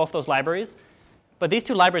than both those libraries, but these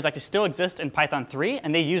two libraries actually still exist in Python 3,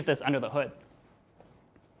 and they use this under the hood.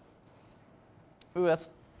 Ooh,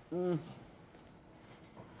 that's. Can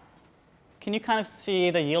you kind of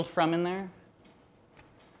see the yield from in there?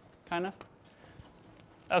 Kind of?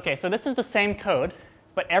 OK, so this is the same code,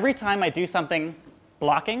 but every time I do something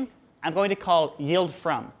blocking, I'm going to call yield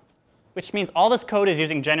from, which means all this code is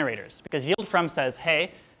using generators, because yield from says,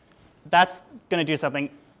 hey, that's going to do something.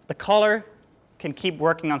 The caller can keep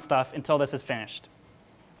working on stuff until this is finished.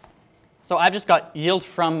 So I've just got yield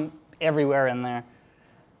from everywhere in there.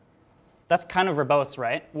 That's kind of verbose,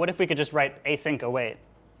 right? What if we could just write async await?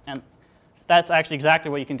 And that's actually exactly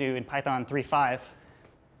what you can do in Python 3.5.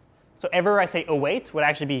 So everywhere I say await would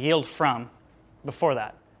actually be yield from before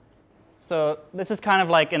that. So this is kind of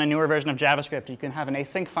like in a newer version of JavaScript. You can have an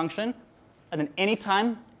async function, and then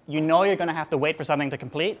anytime you know you're going to have to wait for something to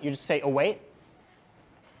complete, you just say await.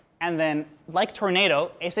 And then, like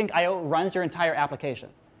Tornado, async I/O runs your entire application.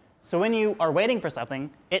 So when you are waiting for something,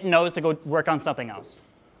 it knows to go work on something else.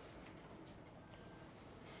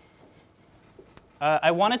 I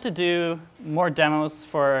wanted to do more demos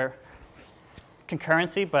for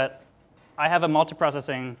concurrency, but I have a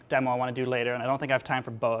multiprocessing demo I want to do later, and I don't think I have time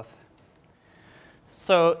for both.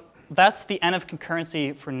 So that's the end of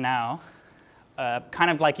concurrency for now,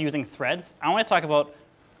 kind of like using threads. I want to talk about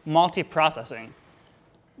multiprocessing,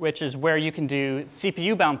 which is where you can do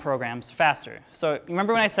CPU-bound programs faster. So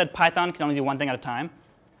remember when I said Python can only do one thing at a time?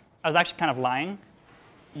 I was actually kind of lying.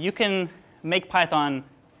 You can make Python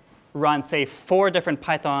run, say, 4 different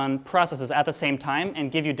Python processes at the same time and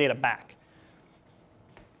give you data back.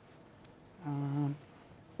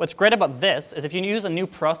 What's great about this is if you use a new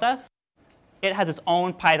process, it has its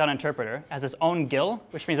own Python interpreter, has its own GIL,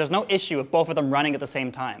 which means there's no issue of both of them running at the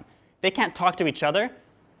same time. They can't talk to each other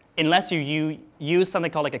unless you use something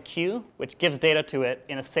called like a queue, which gives data to it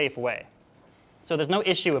in a safe way. So there's no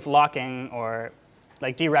issue with locking or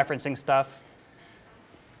like dereferencing stuff.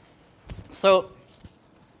 So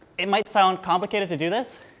it might sound complicated to do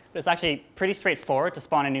this, but it's actually pretty straightforward to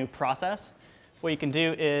spawn a new process. What you can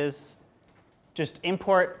do is just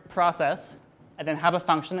import process, and then have a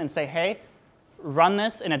function and say, hey, run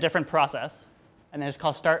this in a different process, and then just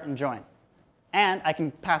call start and join. And I can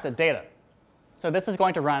pass it data. So this is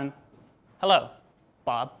going to run, hello,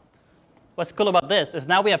 Bob. What's cool about this is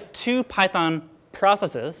now we have two Python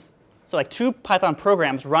processes, so like two Python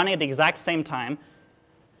programs running at the exact same time.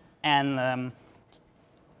 And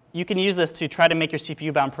you can use this to try to make your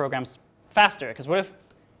CPU-bound programs faster. Because what if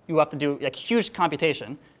you have to do like huge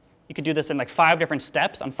computation? You could do this in like 5 different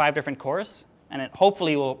steps on 5 different cores, and it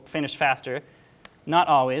hopefully will finish faster. Not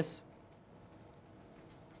always.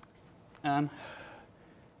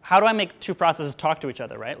 How do I make two processes talk to each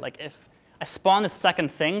other, right? Like if I spawn this second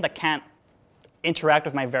thing that can't interact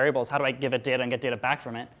with my variables, how do I give it data and get data back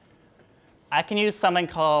from it? I can use something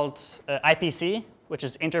called IPC, which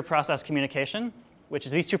is inter-process communication, which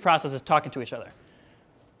is these two processes talking to each other.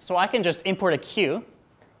 So I can just import a queue,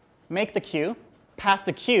 make the queue, pass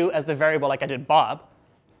the queue as the variable like I did Bob,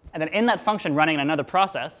 and then in that function running in another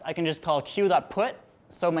process, I can just call queue.put,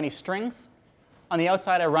 so many strings. On the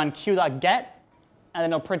outside, I run queue.get, and then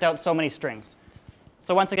it'll print out so many strings.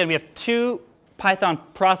 So once again, we have two Python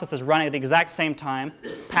processes running at the exact same time,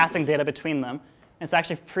 passing data between them. And it's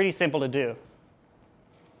actually pretty simple to do.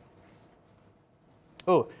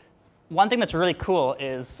 Oh, one thing that's really cool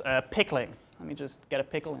is pickling. Let me just get a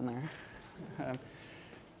pickle in there.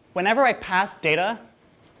 Whenever I pass data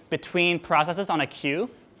between processes on a queue,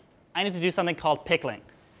 I need to do something called pickling.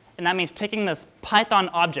 And that means taking this Python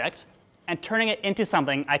object and turning it into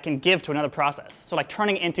something I can give to another process. So like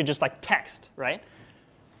turning it into just like text, right?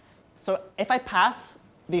 So if I pass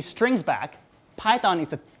these strings back, Python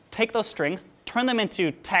needs to take those strings, turn them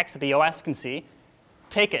into text that the OS can see,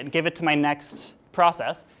 take it and give it to my next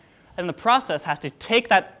process. And the process has to take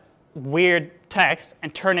that weird text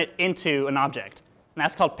and turn it into an object. And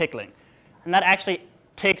that's called pickling. And that actually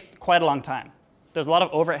takes quite a long time. There's a lot of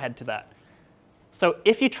overhead to that. So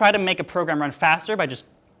if you try to make a program run faster by just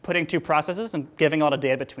putting two processes and giving a lot of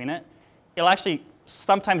data between it, it'll actually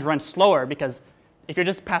sometimes run slower because if you're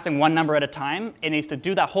just passing one number at a time, it needs to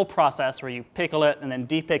do that whole process where you pickle it and then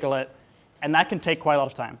depickle it, and that can take quite a lot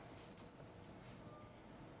of time.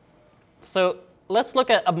 So let's look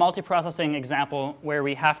at a multiprocessing example where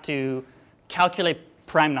we have to calculate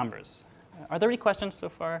prime numbers. Are there any questions so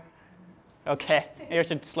far? OK, maybe I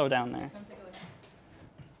should slow down there.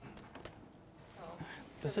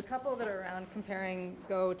 There's a couple that are around comparing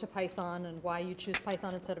Go to Python and why you choose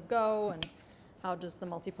Python instead of Go, and how does the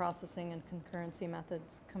multiprocessing and concurrency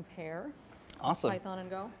methods compare? Awesome. Python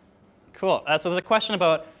and Go? Cool. So there's a question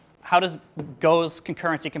about how does Go's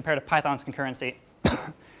concurrency compare to Python's concurrency?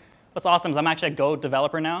 What's awesome is I'm actually a Go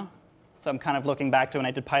developer now, so I'm kind of looking back to when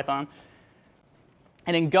I did Python.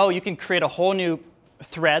 And in Go, you can create a whole new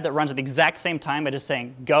thread that runs at the exact same time by just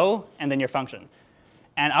saying Go and then your function.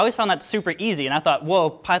 And I always found that super easy, and I thought, whoa,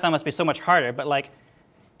 Python must be so much harder. But like,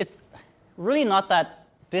 it's really not that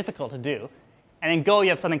difficult to do. And in Go, you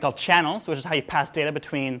have something called channels, which is how you pass data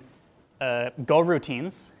between Go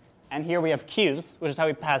routines. And here we have queues, which is how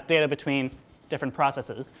we pass data between different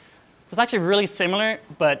processes. So it's actually really similar,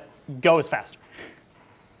 but Go is faster,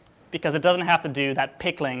 because it doesn't have to do that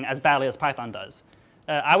pickling as badly as Python does.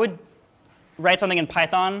 I would write something in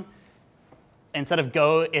Python instead of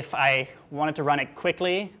Go if I wanted to run it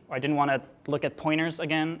quickly, or I didn't want to look at pointers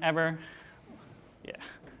again ever. Yeah.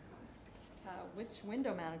 Which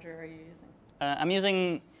window manager are you using? I'm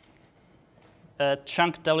using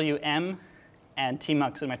chunk WM and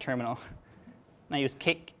tmux in my terminal. And I use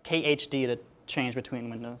KHD to change between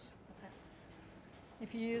windows. Okay.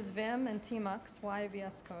 If you use Vim and tmux, why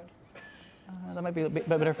VS Code? That might be a bit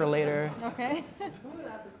better for later. Okay.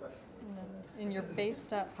 In your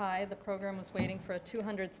base.py, the program was waiting for a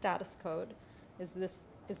 200 status code. Is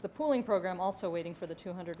the pooling program also waiting for the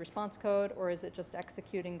 200 response code, or is it just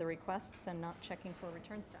executing the requests and not checking for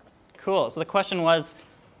return status? Cool. So the question was,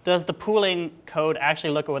 does the pooling code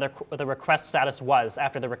actually look at what the request status was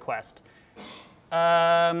after the request?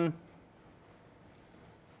 Let's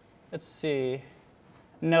see.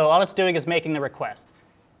 No, all it's doing is making the request.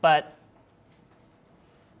 But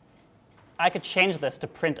I could change this to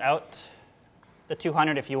print out the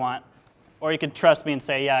 200 if you want. Or you could trust me and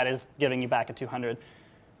say, yeah, it is giving you back a 200.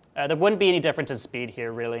 There wouldn't be any difference in speed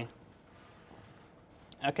here, really.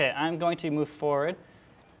 OK, I'm going to move forward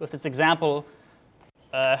with this example.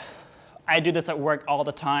 I do this at work all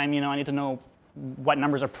the time. I need to know what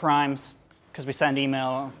numbers are primes, because we send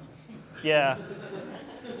email. Yeah.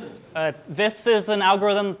 This is an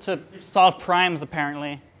algorithm to solve primes,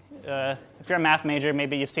 apparently. If you're a math major,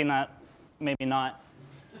 maybe you've seen that. Maybe not.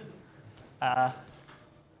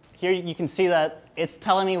 Here you can see that it's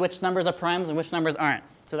telling me which numbers are primes and which numbers aren't.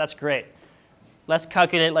 So that's great. Let's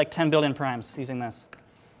calculate like 10 billion primes using this.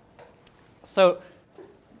 So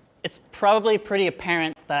it's probably pretty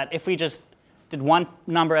apparent that if we just did one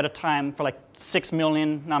number at a time for like 6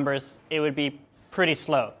 million numbers, it would be pretty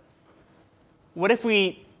slow. What if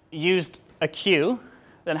we used a queue,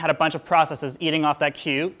 then had a bunch of processes eating off that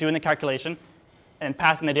queue, doing the calculation, and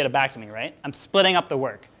passing the data back to me, right? I'm splitting up the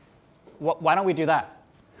work. Why don't we do that?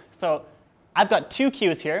 So I've got two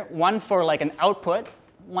queues here, one for like an output,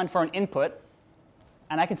 one for an input.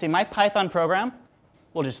 And I can see my Python program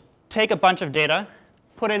will just take a bunch of data,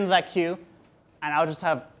 put it into that queue, and I'll just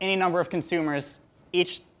have any number of consumers,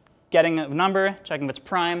 each getting a number, checking if it's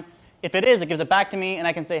prime. If it is, it gives it back to me, and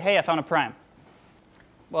I can say, hey, I found a prime.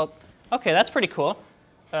 Well, OK, that's pretty cool.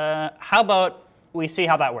 How about we see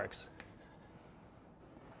how that works?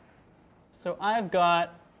 So I've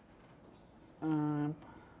got, just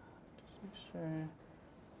make sure.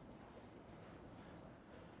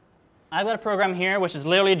 I've got a program here which is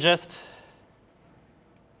literally just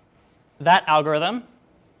that algorithm.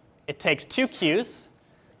 It takes two queues.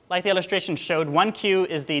 Like the illustration showed, one queue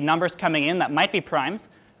is the numbers coming in that might be primes.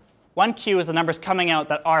 One queue is the numbers coming out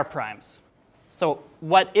that are primes. So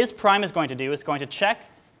what isPrime is going to do is going to check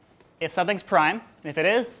if something's prime. And if it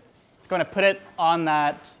is, it's going to put it on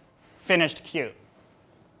that finished queue.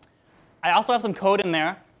 I also have some code in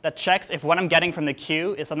there that checks if what I'm getting from the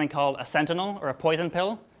queue is something called a sentinel or a poison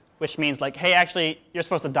pill, which means like, hey, actually, you're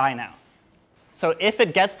supposed to die now. So if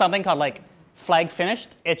it gets something called like flag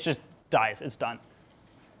finished, it just dies. It's done.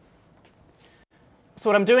 So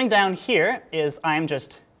what I'm doing down here is I'm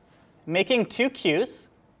just making two queues.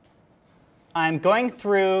 I'm going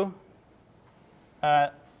through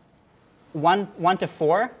 1 to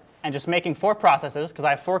 4 and just making 4 processes, because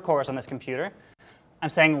I have 4 cores on this computer. I'm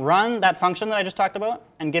saying run that function that I just talked about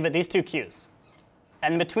and give it these two queues.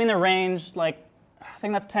 And between the range, like I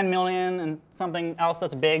think that's 10 million and something else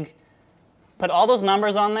that's big, put all those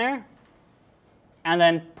numbers on there, and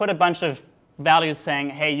then put a bunch of values saying,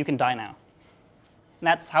 hey, you can die now. And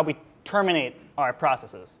that's how we terminate our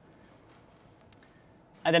processes.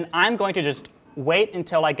 And then I'm going to just wait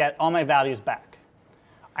until I get all my values back.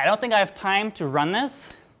 I don't think I have time to run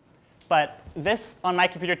this, but this on my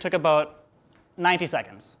computer took about 90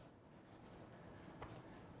 seconds.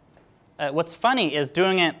 What's funny is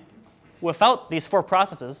doing it without these 4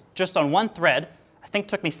 processes, just on one thread, I think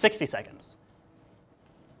took me 60 seconds.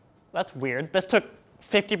 That's weird. This took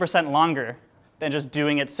 50% longer than just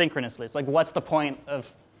doing it synchronously. It's like, what's the point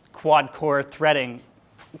of quad-core threading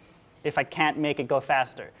if I can't make it go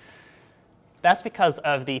faster? That's because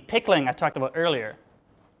of the pickling I talked about earlier.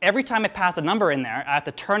 Every time I pass a number in there, I have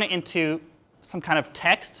to turn it into some kind of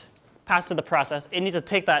text, pass it to the process. It needs to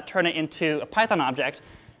take that, turn it into a Python object.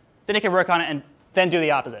 Then it can work on it and then do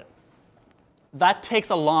the opposite. That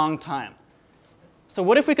takes a long time. So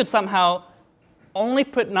what if we could somehow only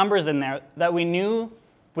put numbers in there that we knew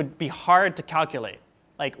would be hard to calculate?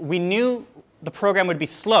 Like we knew the program would be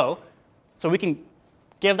slow, so we can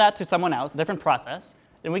give that to someone else, a different process,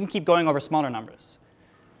 then we can keep going over smaller numbers.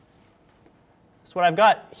 So what I've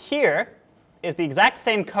got here is the exact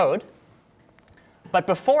same code, but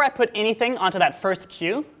before I put anything onto that first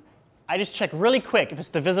queue, I just check really quick if it's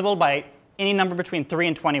divisible by any number between 3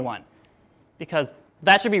 and 21, because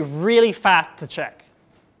that should be really fast to check.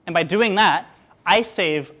 And by doing that, I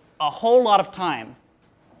save a whole lot of time,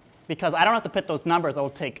 because I don't have to put those numbers that will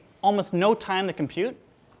take almost no time to compute.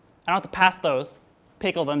 I don't have to pass those,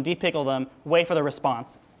 pickle them, depickle them, wait for the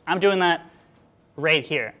response. I'm doing that right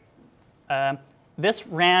here. This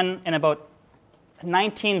ran in about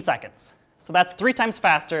 19 seconds. So that's 3 times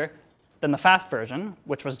faster than the fast version,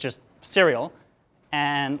 which was just serial,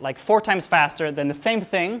 and like 4 times faster than the same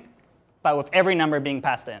thing, but with every number being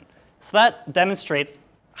passed in. So that demonstrates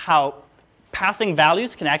how passing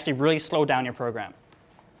values can actually really slow down your program.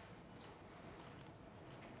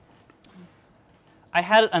 I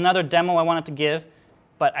had another demo I wanted to give,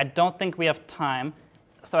 but I don't think we have time.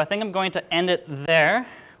 So I think I'm going to end it there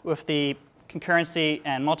with the concurrency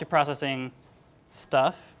and multiprocessing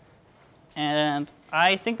stuff. And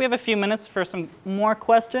I think we have a few minutes for some more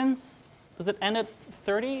questions. Does it end at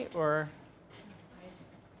 30 or?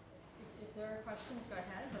 If there are questions, go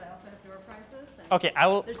ahead, but I also have door prizes. OK, I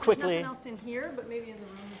will There's quickly. nothing else in here, but maybe in the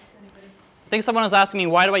room, if anybody. I think someone was asking me,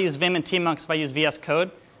 why do I use Vim and tmux if I use VS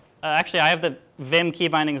Code? Actually, I have the Vim key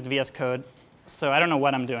bindings to VS Code, so I don't know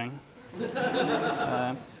what I'm doing.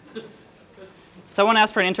 Someone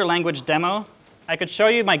asked for an interlanguage demo. I could show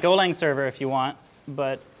you my Golang server if you want,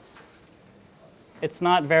 but it's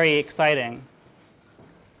not very exciting.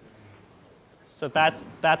 So that's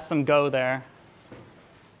some Go there.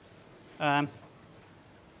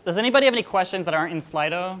 Does anybody have any questions that aren't in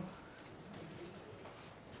Slido?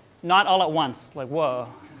 Not all at once, like whoa.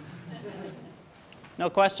 No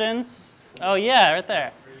questions? Oh yeah, right there.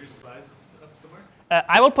 Are your slides up somewhere?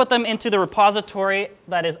 I will put them into the repository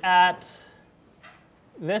that is at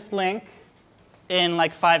this link in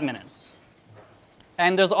like 5 minutes.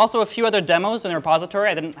 And there's also a few other demos in the repository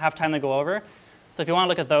I didn't have time to go over. So if you want to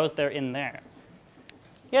look at those, they're in there.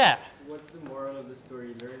 Yeah? So what's the moral of the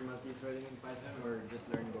story? Learn multi-threading in Python or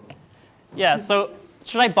just learn Go? Yeah, so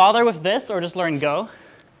should I bother with this or just learn Go?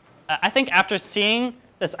 I think after seeing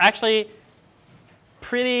this actually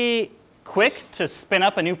pretty quick to spin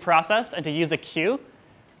up a new process and to use a queue,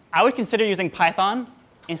 I would consider using Python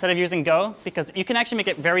instead of using Go because you can actually make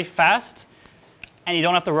it very fast and you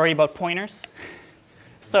don't have to worry about pointers.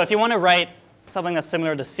 So if you want to write something that's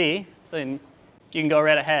similar to C, then you can go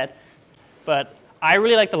right ahead. But I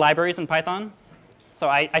really like the libraries in Python, so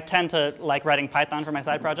I tend to like writing Python for my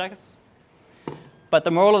side projects. But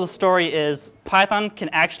the moral of the story is Python can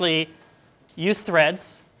actually use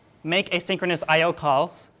threads, make asynchronous I/O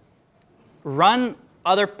calls, run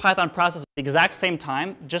other Python processes at the exact same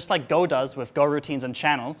time, just like Go does with Go routines and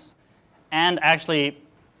channels, and actually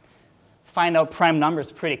find out prime numbers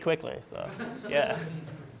pretty quickly. So yeah.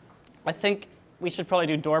 I think we should probably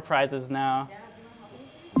do door prizes now. Yeah, do you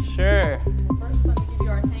want to help me? Sure. First, let me give you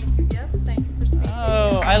our thank you gift. Thank you for speaking.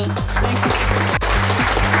 Oh, thank you.